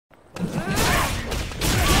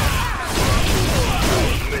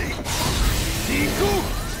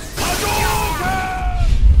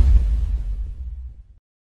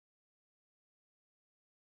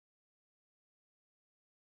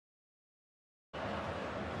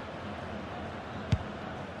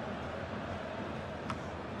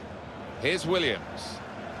Here's Williams.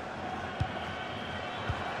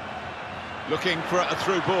 Looking for a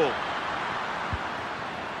through ball.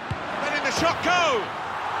 Letting the shot go!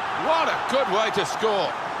 What a good way to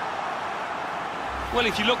score. Well,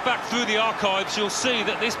 if you look back through the archives, you'll see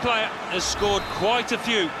that this player has scored quite a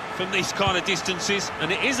few from these kind of distances,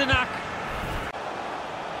 and it is a knack.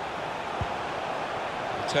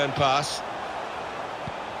 Turn pass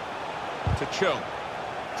to Chung,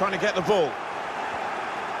 trying to get the ball.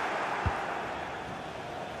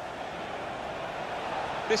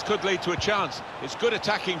 This could lead to a chance. It's good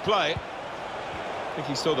attacking play. I think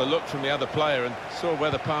he saw the look from the other player and saw where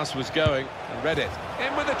the pass was going and read it.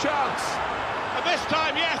 In with a chance. And this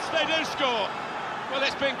time, yes, they do score. Well,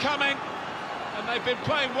 it's been coming, and they've been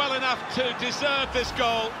playing well enough to deserve this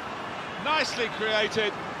goal. Nicely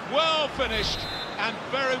created, well finished, and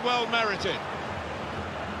very well merited.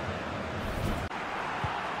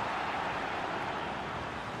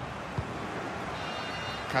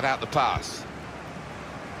 Cut out the pass.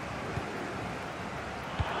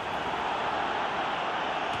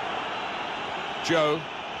 Joe,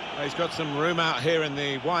 he's got some room out here in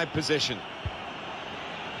the wide position.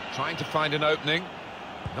 Trying to find an opening,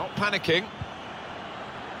 not panicking.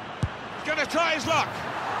 He's going to try his luck.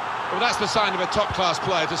 Well, that's the sign of a top-class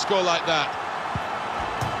player to score like that.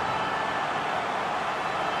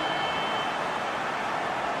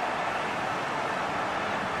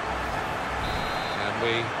 And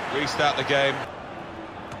we restart the game.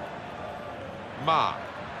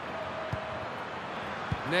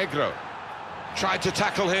 Negro. Tried to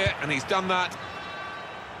tackle here, and he's done that.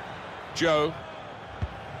 Joe.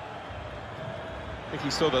 I think he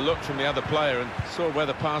saw the look from the other player and saw where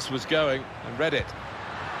the pass was going and read it.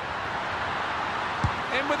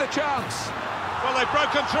 In with a chance. Well, they've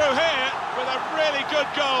broken through here with a really good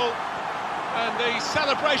goal. And the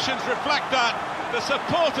celebrations reflect that. The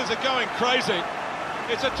supporters are going crazy.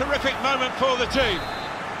 It's a terrific moment for the team.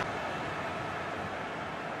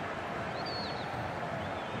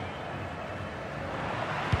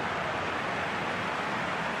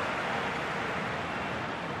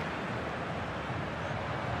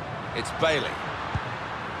 It's Bailey.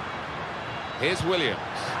 Here's Williams.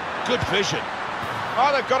 Good vision.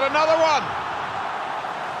 Oh, they've got another one!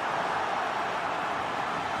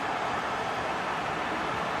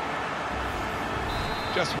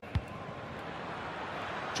 Just...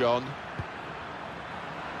 John.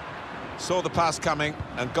 Saw the pass coming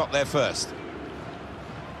and got there first.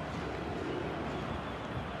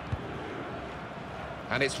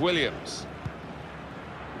 And it's Williams.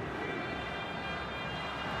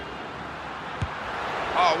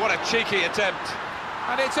 Oh, what a cheeky attempt.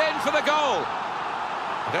 And it's in for the goal.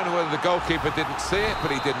 I don't know whether the goalkeeper didn't see it,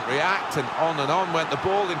 but he didn't react, and on went the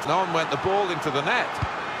ball into the net.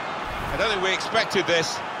 I don't think we expected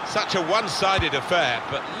this, such a one-sided affair,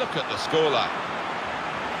 but look at the scoreline.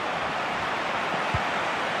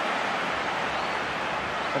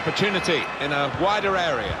 Opportunity in a wider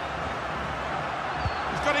area.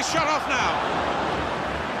 He's got his shot off now.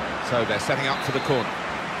 So they're setting up for the corner.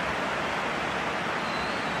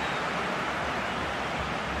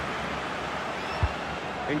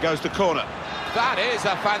 In goes the corner. That is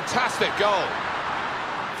a fantastic goal.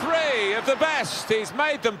 3 of the best. He's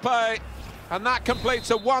made them pay. And that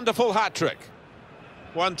completes a wonderful hat-trick.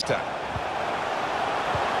 One tap.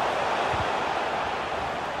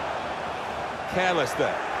 Careless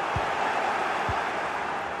there.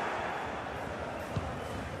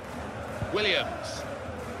 Williams.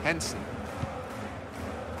 Henson.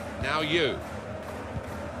 Now you.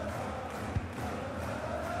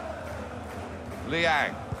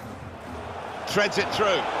 Liang treads it through,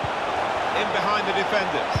 in behind the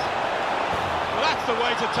defenders. Well, that's the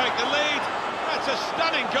way to take the lead. That's a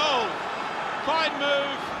stunning goal. Fine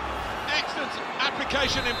move, excellent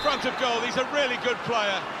application in front of goal. He's a really good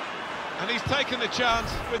player, and he's taken the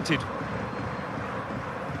chance.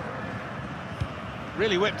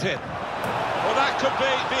 Really whipped in. Well, that could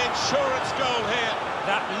be the insurance goal here.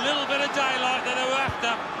 That little bit of daylight that they were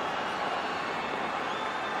after.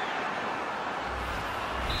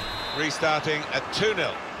 Restarting at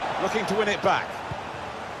 2-0, looking to win it back.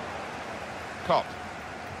 Kopp.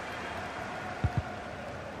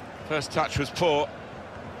 First touch was poor.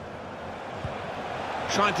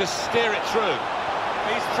 Trying to steer it through.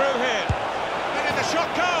 He's through here. Letting the shot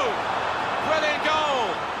go. Brilliant goal.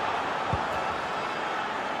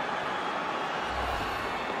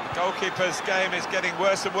 The goalkeeper's game is getting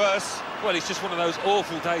worse and worse. Well, it's just one of those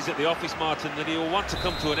awful days at the office, Martin, that he'll want to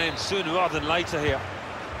come to an end sooner rather than later here.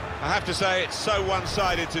 I have to say it's so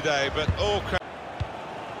one-sided today, but all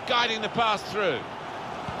guiding the pass through,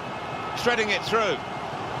 threading it through.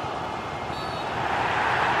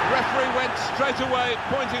 Referee went straight away,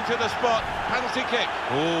 pointing to the spot. Penalty kick.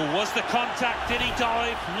 Oh, was the contact? Did he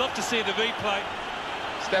dive? Love to see the replay.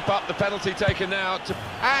 Step up, the penalty taken now,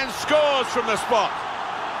 and scores from the spot.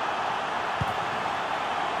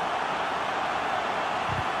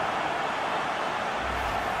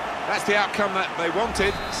 That's the outcome that they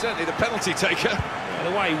wanted, certainly the penalty taker. Yeah,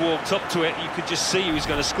 the way he walked up to it, you could just see he was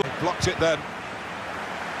going to score. Blocked it then.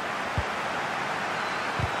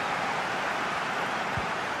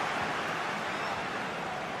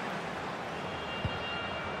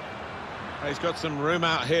 He's got some room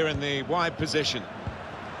out here in the wide position.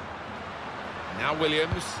 Now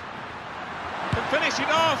Williams can finish it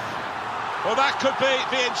off. Well, that could be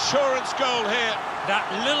the insurance goal here. That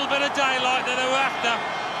little bit of daylight that they were after.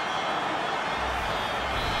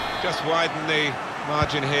 Just widen the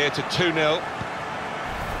margin here to 2-0.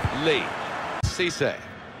 Lee. Cisse.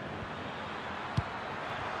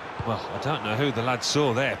 Well, I don't know who the lad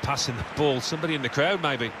saw there passing the ball. Somebody in the crowd,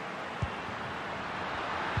 maybe.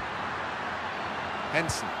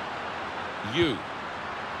 Henson. Yu.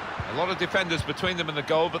 A lot of defenders between them and the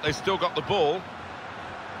goal, but they still got the ball.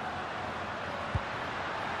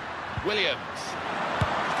 Williams.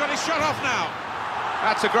 He's got his shot off now.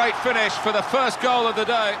 That's a great finish for the first goal of the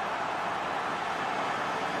day.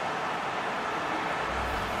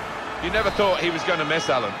 You never thought he was going to miss,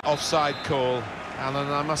 Alan. Offside call. Alan,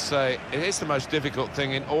 I must say, it is the most difficult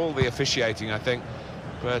thing in all the officiating, I think.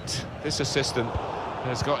 But this assistant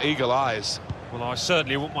has got eagle eyes. Well, I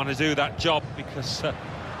certainly wouldn't want to do that job because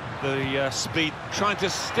the speed... Trying to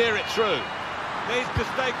steer it through. Needs to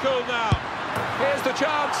stay cool now. Here's the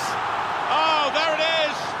chance. Oh, there it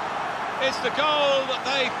is. It's the goal that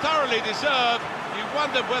they thoroughly deserve. You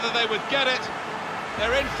wondered whether they would get it.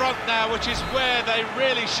 They're in front now, which is where they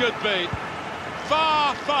really should be.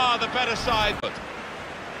 Far, far the better side.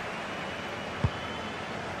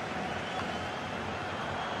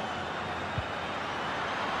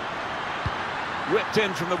 Whipped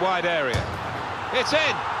in from the wide area. It's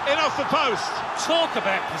in off the post. Talk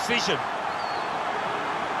about precision.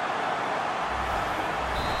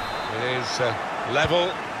 It is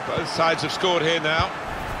level. Both sides have scored here now.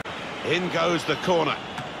 In goes the corner.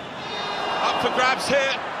 Up for grabs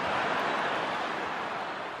here.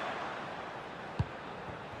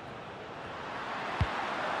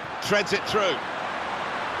 Threads it through.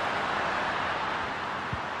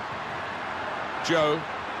 Joe.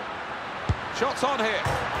 Shots on here.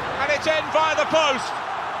 And it's in via the post.